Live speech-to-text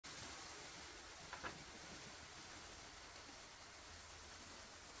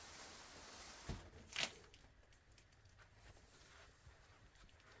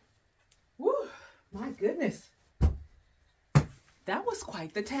My goodness, that was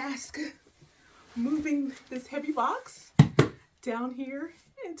quite the task. Moving this heavy box down here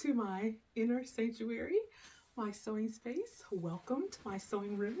into my inner sanctuary, my sewing space. Welcome to my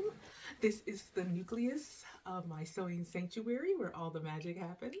sewing room. This is the nucleus of my sewing sanctuary where all the magic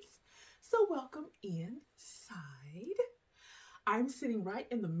happens. So welcome inside. I'm sitting right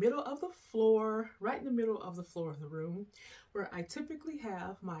in the middle of the floor, of the room, where I typically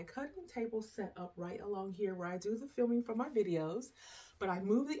have my cutting table set up right along here where I do the filming for my videos. But I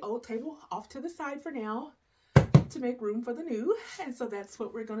moved the old table off to the side for now to make room for the new. And so that's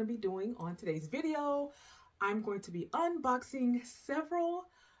what we're going to be doing on today's video. I'm going to be unboxing several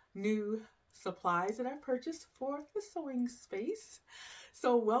new supplies that I purchased for the sewing space.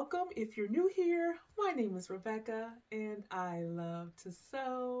 So welcome if you're new here. My name is Rebecca and I love to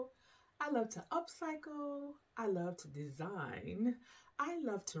sew. I love to upcycle. I love to design. I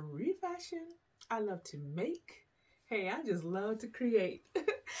love to refashion. I love to make. Hey, I just love to create.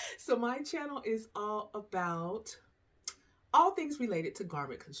 So my channel is all about all things related to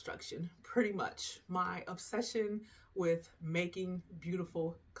garment construction, pretty much. My obsession with making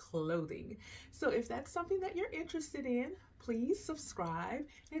beautiful clothing. So if that's something that you're interested in, please subscribe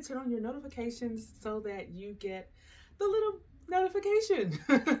and turn on your notifications so that you get the little notification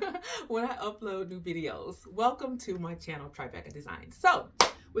when I upload new videos. Welcome to my channel, TriBecca Design. So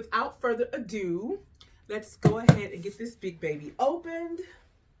without further ado, let's go ahead and get this big baby opened.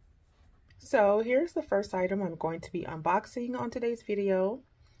 So here's the first item I'm going to be unboxing on today's video.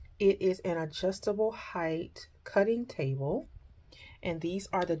 It is an adjustable height cutting table, and these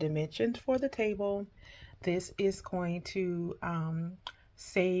are the dimensions for the table. This is going to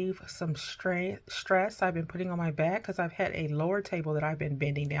save some stress I've been putting on my back because I've had a lower table that I've been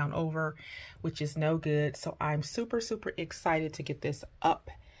bending down over, which is no good. So I'm super excited to get this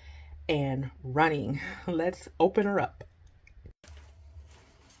up and running. Let's open her up.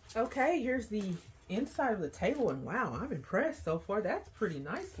 Okay, here's the inside of the table, and wow, I'm impressed so far. That's pretty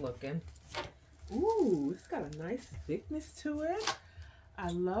nice looking. Ooh, it's got a nice thickness to it. I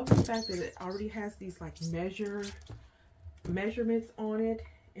love the fact that it already has these like measurements on it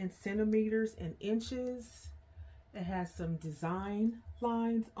in centimeters and inches. It has some design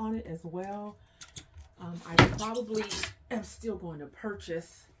lines on it as well. I probably am still going to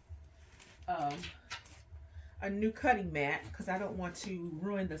purchase a new cutting mat because I don't want to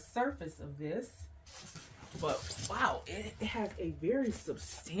ruin the surface of this. But wow, it has a very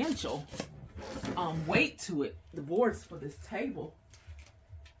substantial weight to it, the boards for this table.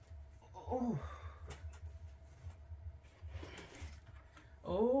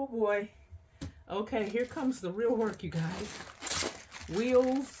 Oh boy. Okay, here comes the real work, you guys.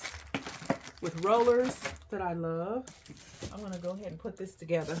 Wheels with rollers that I love. I'm gonna go ahead and put this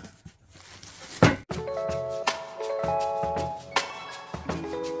together.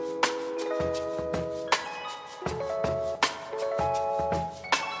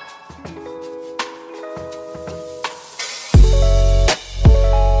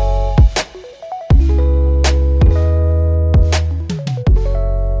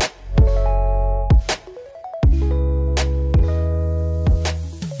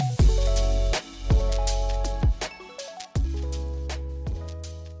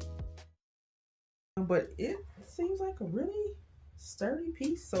 But it seems like a really sturdy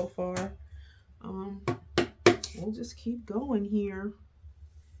piece so far. We'll just keep going here.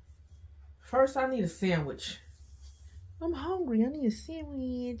 First, I need a sandwich. I'm hungry. I need a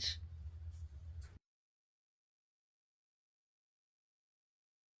sandwich.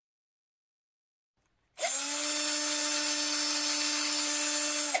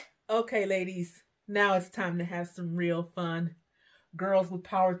 Okay, ladies. Now it's time to have some real fun. Girls with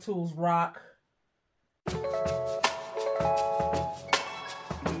power tools rock.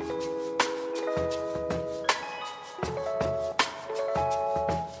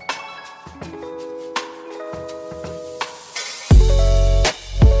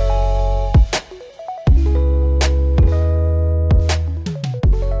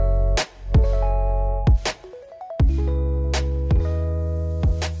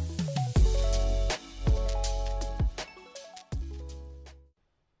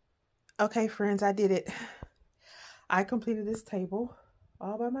 Okay, friends, I did it. I completed this table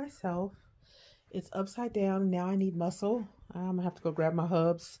all by myself. It's upside down. Now I need muscle. I'm gonna have to go grab my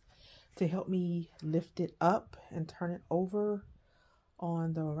hubs to help me lift it up and turn it over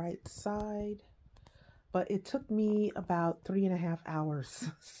on the right side. But it took me about 3.5 hours.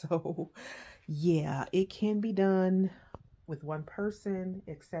 So yeah, it can be done with one person,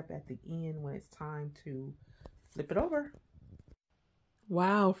 except at the end when it's time to flip it over.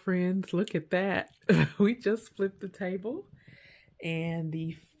 Wow, friends, look at that. We just flipped the table, and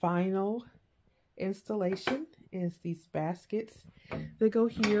the final installation is these baskets that go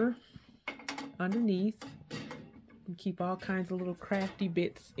here underneath. You keep all kinds of little crafty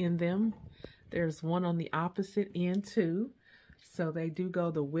bits in them. There's one on the opposite end too. So they do go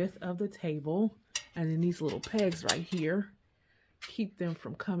the width of the table. And then these little pegs right here keep them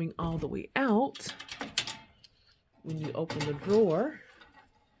from coming all the way out when you open the drawer.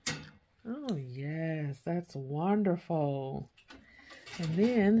 Oh yes, that's wonderful. And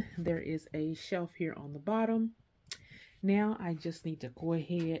then there is a shelf here on the bottom. Now I just need to go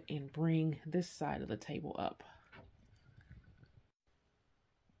ahead and bring this side of the table up.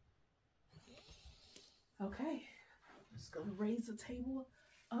 Okay, I'm just gonna raise the table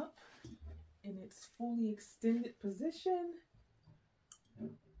up in its fully extended position.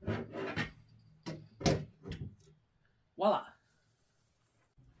 Voila.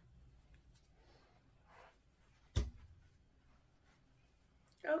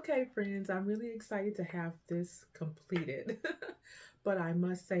 Okay, friends, I'm really excited to have this completed, but I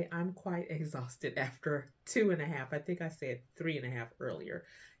must say I'm quite exhausted after 2.5. I think I said 3.5 earlier.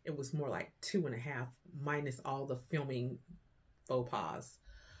 It was more like 2.5 minus all the filming faux pas.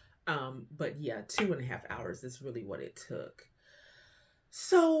 But yeah, 2.5 hours is really what it took.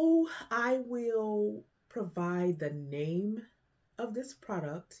 So I will provide the name of this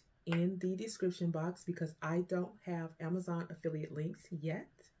product in the description box because I don't have Amazon affiliate links yet.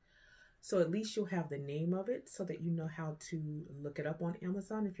 So at least you'll have the name of it so that you know how to look it up on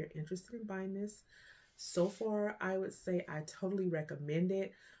Amazon if you're interested in buying this. So far, I would say I totally recommend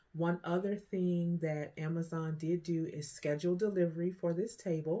it. One other thing that Amazon did do is schedule delivery for this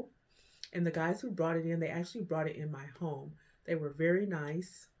table. And the guys who brought it in, they actually brought it in my home. They were very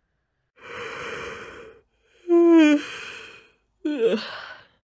nice.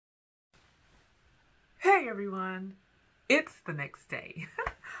 Hey everyone, it's the next day.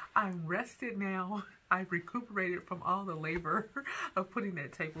 I'm rested now. I've recuperated from all the labor of putting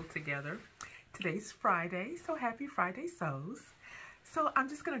that table together. Today's Friday, so happy Friday Sews. So I'm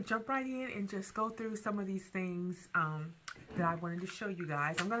just gonna jump right in and just go through some of these things that I wanted to show you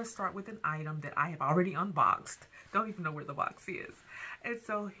guys. I'm gonna start with an item that I have already unboxed. Don't even know where the box is. And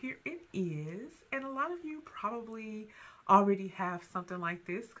so here it is. And a lot of you probably already have something like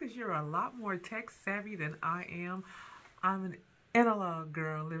this because you're a lot more tech savvy than I am. I'm an analog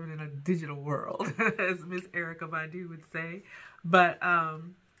girl living in a digital world, as Miss Erica Badu would say. But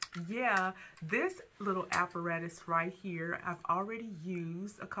yeah, this little apparatus right here, I've already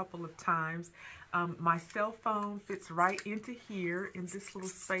used a couple of times. My cell phone fits right into here in this little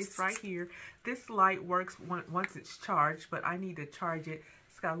space right here. This light works once it's charged, but I need to charge it.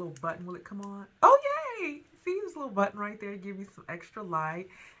 It's got a little button. Will it come on? Oh, yay! See this little button right there? Give you some extra light.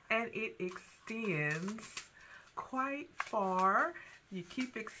 And it extends quite far. You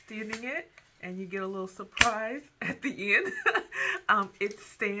keep extending it and you get a little surprise at the end. It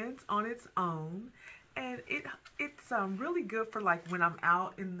stands on its own, and it's really good for like when I'm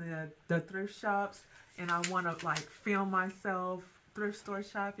out in the thrift shops and I want to like film myself thrift store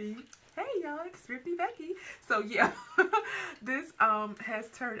shopping. Hey y'all, it's Thrifty Becky. So yeah, this has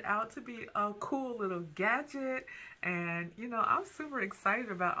turned out to be a cool little gadget, and you know, I'm super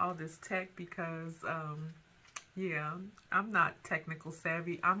excited about all this tech because yeah, I'm not technical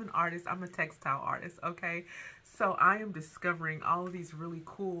savvy. I'm an artist. I'm a textile artist, okay? So I am discovering all of these really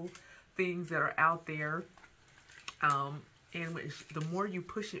cool things that are out there. And the more you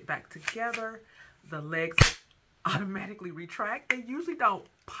push it back together, the legs automatically retract. They usually don't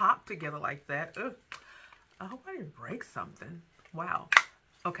pop together like that. Ugh. I hope I didn't break something. Wow.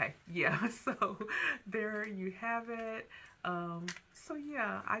 Okay, yeah, so there you have it. So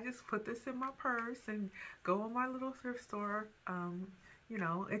yeah, I just put this in my purse and go on my little thrift store, you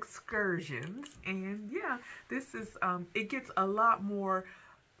know, excursions. And yeah, this is, it gets a lot more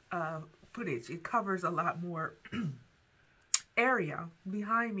footage. It covers a lot more area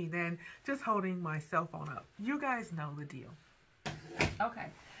behind me than just holding my cell phone up. You guys know the deal. Okay,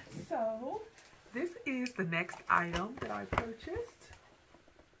 so this is the next item that I purchased.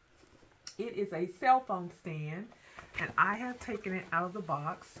 It is a cell phone stand, and I have taken it out of the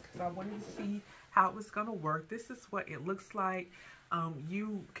box because I wanted to see how it was going to work. This is what it looks like.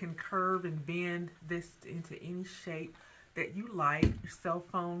 You can curve and bend this into any shape that you like. Your cell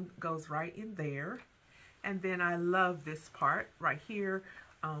phone goes right in there. And then I love this part right here.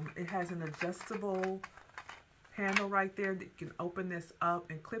 It has an adjustable handle right there that you can open this up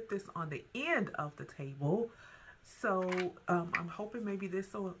and clip this on the end of the table. So I'm hoping maybe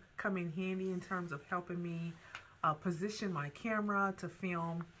this will come in handy in terms of helping me position my camera to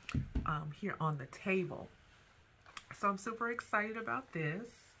film here on the table. So I'm super excited about this.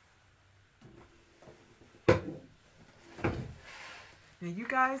 Now you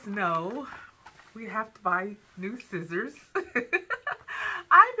guys know we have to buy new scissors.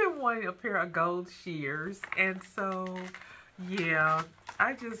 I've been wanting a pair of gold shears, and so yeah,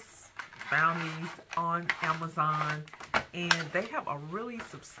 I just found these on Amazon, and they have a really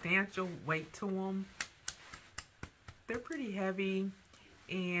substantial weight to them. They're pretty heavy,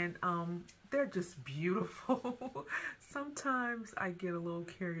 and they're just beautiful. Sometimes I get a little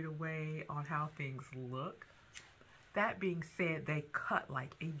carried away on how things look. That being said, they cut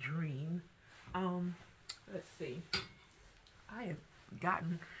like a dream. Let's see. I have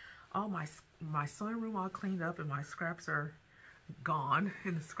gotten all my sewing room all cleaned up, and my scraps are gone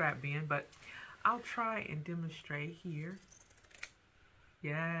in the scrap bin, but I'll try and demonstrate here.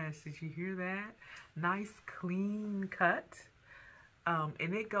 Yes, did you hear that? Nice clean cut.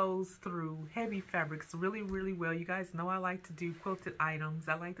 And it goes through heavy fabrics really, really well. You guys know I like to do quilted items.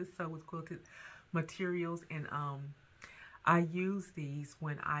 I like to sew with quilted materials, and I used these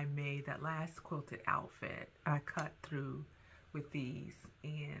when I made that last quilted outfit. I cut through with these,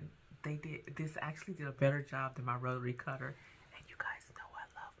 and this actually did a better job than my rotary cutter. And you guys know I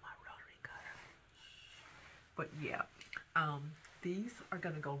love my rotary cutter. But yeah, these are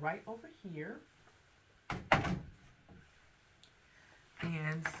gonna go right over here.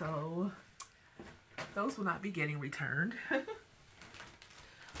 And so those will not be getting returned. And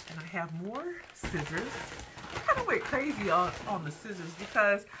I have more scissors. I kind of went crazy on the scissors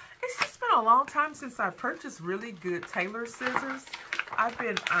because it's just been a long time since I purchased really good tailor scissors. I've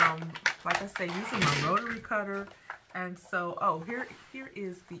been, like I say, using my rotary cutter. And so, oh, here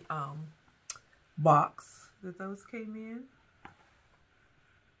is the box that those came in.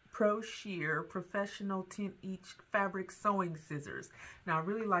 Pro Shear Professional 10-inch fabric sewing scissors. Now, I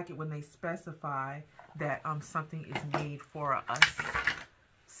really like it when they specify that something is made for us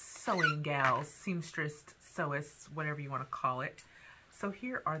sewing gals, seamstress, sewists, whatever you want to call it. So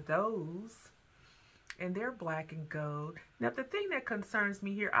here are those, and they're black and gold. Now, the thing that concerns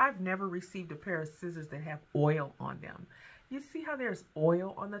me here, I've never received a pair of scissors that have oil on them. You see how there's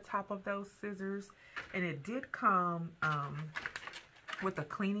oil on the top of those scissors? And it did come with a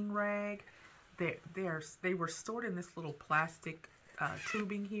cleaning rag. They were stored in this little plastic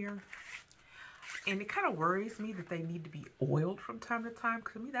tubing here, and it kind of worries me that they need to be oiled from time to time,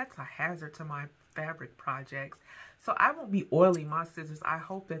 because to me that's a hazard to my fabric projects. So I won't be oiling my scissors. I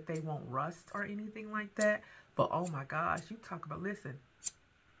hope that they won't rust or anything like that. But oh my gosh, you talk about, listen,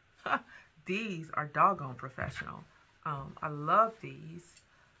 these are doggone professional. I love these.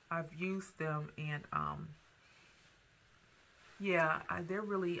 I've used them, and yeah, they're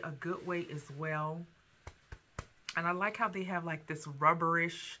really a good weight as well. And I like how they have like this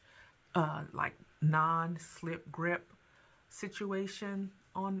rubberish, like non-slip grip situation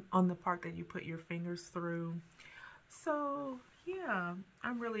on the part that you put your fingers through. So yeah,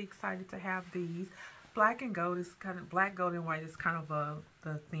 I'm really excited to have these. Black and gold is kind of, black, gold, and white is kind of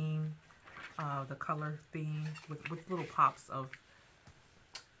the theme, the color theme with little pops of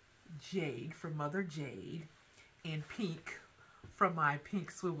jade from Mother Jade, and pink from my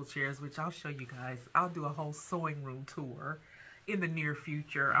pink swivel chairs, which I'll show you guys. I'll do a whole sewing room tour in the near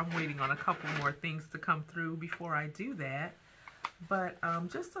future. I'm waiting on a couple more things to come through before I do that. But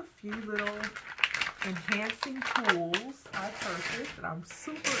just a few little enhancing tools I purchased that I'm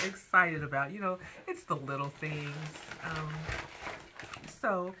super excited about. You know, it's the little things.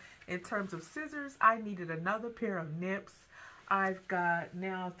 So in terms of scissors, I needed another pair of nips. I've got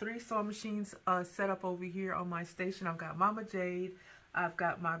now 3 sewing machines set up over here on my station. I've got Mama Jade, I've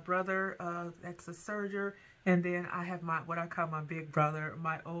got my brother, that's a serger, and then I have my, what I call my big brother,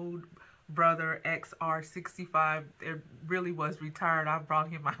 my old brother XR65. It really was retired. I brought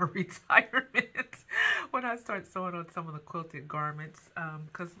him out of retirement when I started sewing on some of the quilted garments,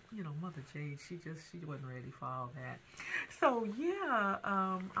 because you know, Mother Jade, she wasn't ready for all that. So yeah,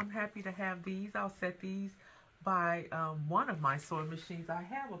 I'm happy to have these. I'll set these by one of my sewing machines. I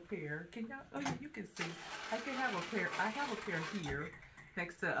have a pair. Can y'all, oh yeah, you can see. I have a pair here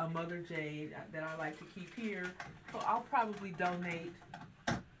next to Mother Jade that I like to keep here. So I'll probably donate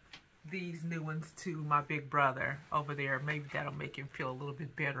these new ones to my big brother over there. Maybe that'll make him feel a little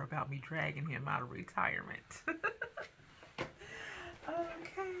bit better about me dragging him out of retirement.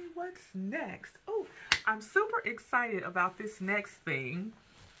 Okay, what's next? Oh, I'm super excited about this next thing.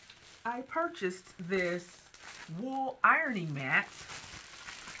 I purchased this wool ironing mat,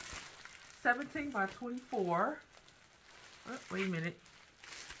 17 by 24. Oh, wait a minute.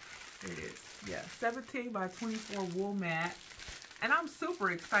 There it is. Yeah, 17 by 24 wool mat. And I'm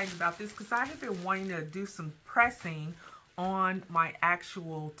super excited about this because I have been wanting to do some pressing on my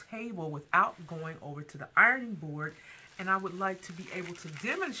actual table without going over to the ironing board. And I would like to be able to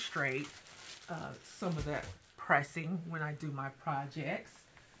demonstrate some of that pressing when I do my projects.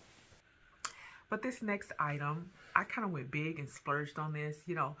 But this next item, I kind of went big and splurged on this.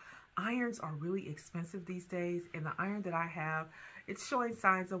 You know, irons are really expensive these days, and the iron that I have, it's showing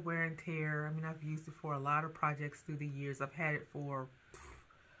signs of wear and tear. I mean, I've used it for a lot of projects through the years. I've had it for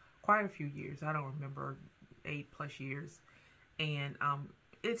quite a few years. I don't remember, 8+ years. And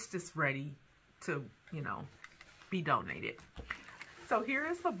it's just ready to, you know, be donated. So here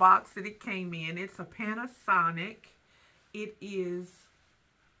is the box that it came in. It's a Panasonic. It is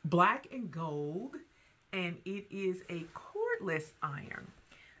black and gold, and it is a cordless iron.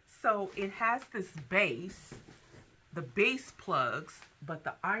 So it has this base, the base plugs, but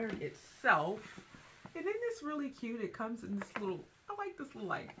the iron itself, and then it's really cute. It comes in this little, I like this little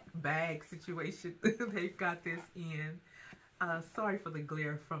like bag situation they've got this in. Sorry for the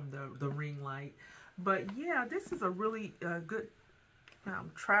glare from the ring light, but yeah, this is a really good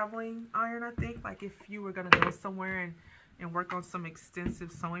traveling iron. I think, like, if you were gonna go somewhere and work on some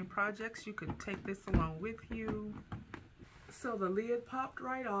extensive sewing projects, you could take this along with you. So the lid popped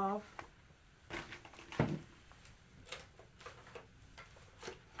right off.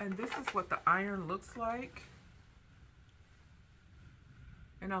 And this is what the iron looks like.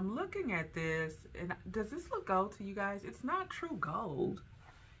 And I'm looking at this, and does this look gold to you guys? It's not true gold.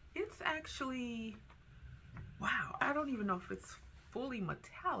 It's actually, wow, I don't even know if it's fully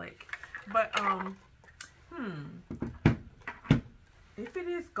metallic, but if it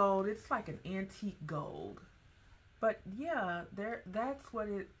is gold, it's like an antique gold. But yeah, that's what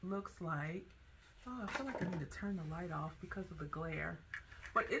it looks like. Oh, I feel like I need to turn the light off because of the glare.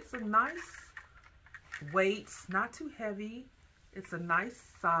 But it's a nice weight, not too heavy. It's a nice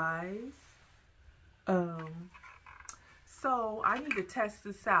size. So I need to test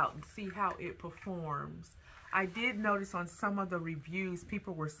this out and see how it performs. I did notice on some of the reviews,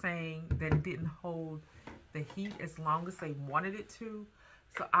 people were saying that it didn't hold the heat as long as they wanted it to.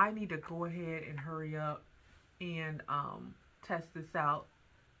 So I need to go ahead and hurry up and test this out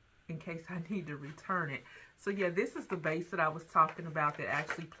in case I need to return it. So yeah, this is the base that I was talking about that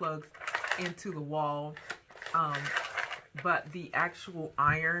actually plugs into the wall. But the actual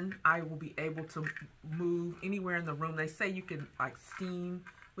iron, I will be able to move anywhere in the room. They say you can like steam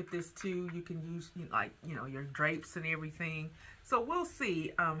with this too. You can use like, you know, your drapes and everything. So we'll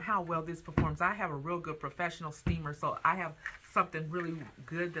see how well this performs. I have a real good professional steamer, so I have something really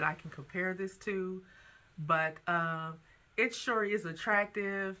good that I can compare this to. But it sure is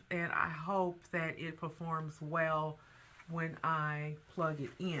attractive, and I hope that it performs well when I plug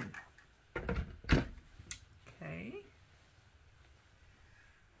it in. Okay.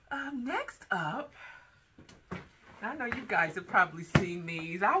 Next up, I know you guys have probably seen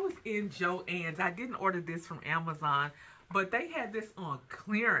these. I was in Joann's. I didn't order this from Amazon, but they had this on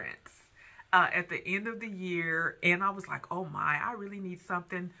clearance at the end of the year, and I was like, oh my, I really need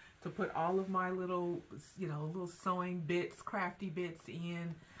something to put all of my little, you know, little sewing bits, crafty bits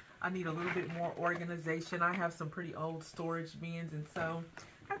in. I need a little bit more organization. I have some pretty old storage bins, and so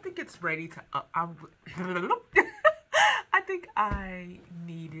I think it's ready to, I think I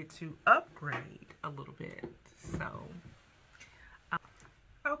needed to upgrade a little bit. So,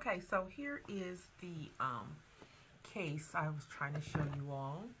 okay, so here is the case I was trying to show you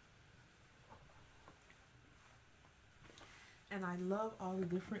all. And I love all the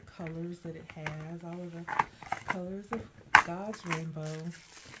different colors that it has, all of the colors of God's rainbow.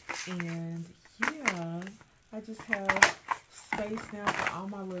 And yeah, I just have space now for all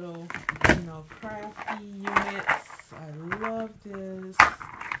my little, you know, crafty units. I love this.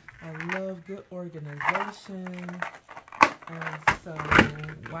 I love good organization. And so,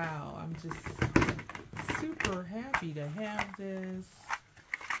 wow, I'm just super happy to have this.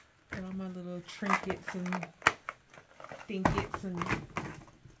 Put all my little trinkets and trinkets and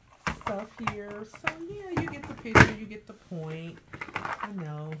stuff here. So yeah, you get the picture, you get the point. I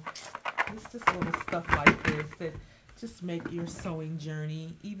know, it's just little stuff like this that just make your sewing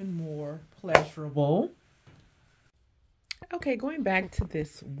journey even more pleasurable. Okay, going back to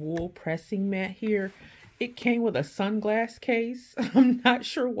this wool pressing mat here, it came with a sunglass case. I'm not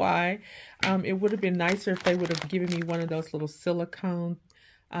sure why. It would have been nicer if they would have given me one of those little silicone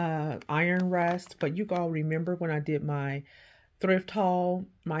iron rest. But you all remember when I did my thrift haul,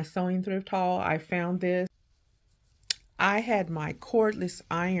 my sewing thrift haul, I found this. I had my cordless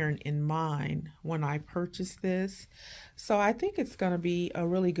iron in mind when I purchased this. So I think it's going to be a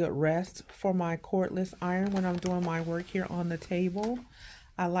really good rest for my cordless iron when I'm doing my work here on the table.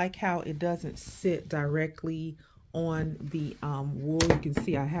 I like how it doesn't sit directly on the wool. You can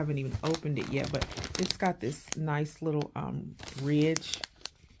see I haven't even opened it yet, but it's got this nice little ridge.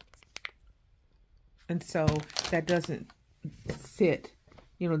 And so that doesn't sit,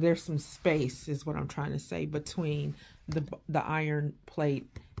 you know, there's some space is what I'm trying to say between the iron plate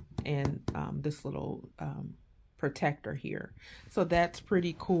and this little protector here. So that's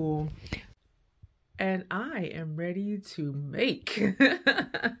pretty cool. And I am ready to make.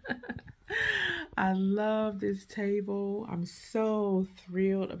 I love this table. I'm so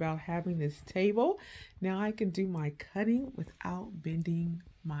thrilled about having this table. Now I can do my cutting without bending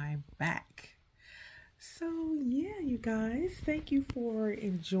my back. So yeah, you guys, thank you for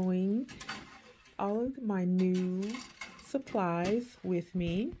enjoying all of my new supplies with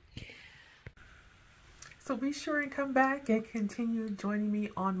me. So be sure and come back and continue joining me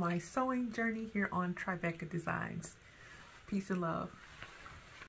on my sewing journey here on TriBecca Designs. Peace and love.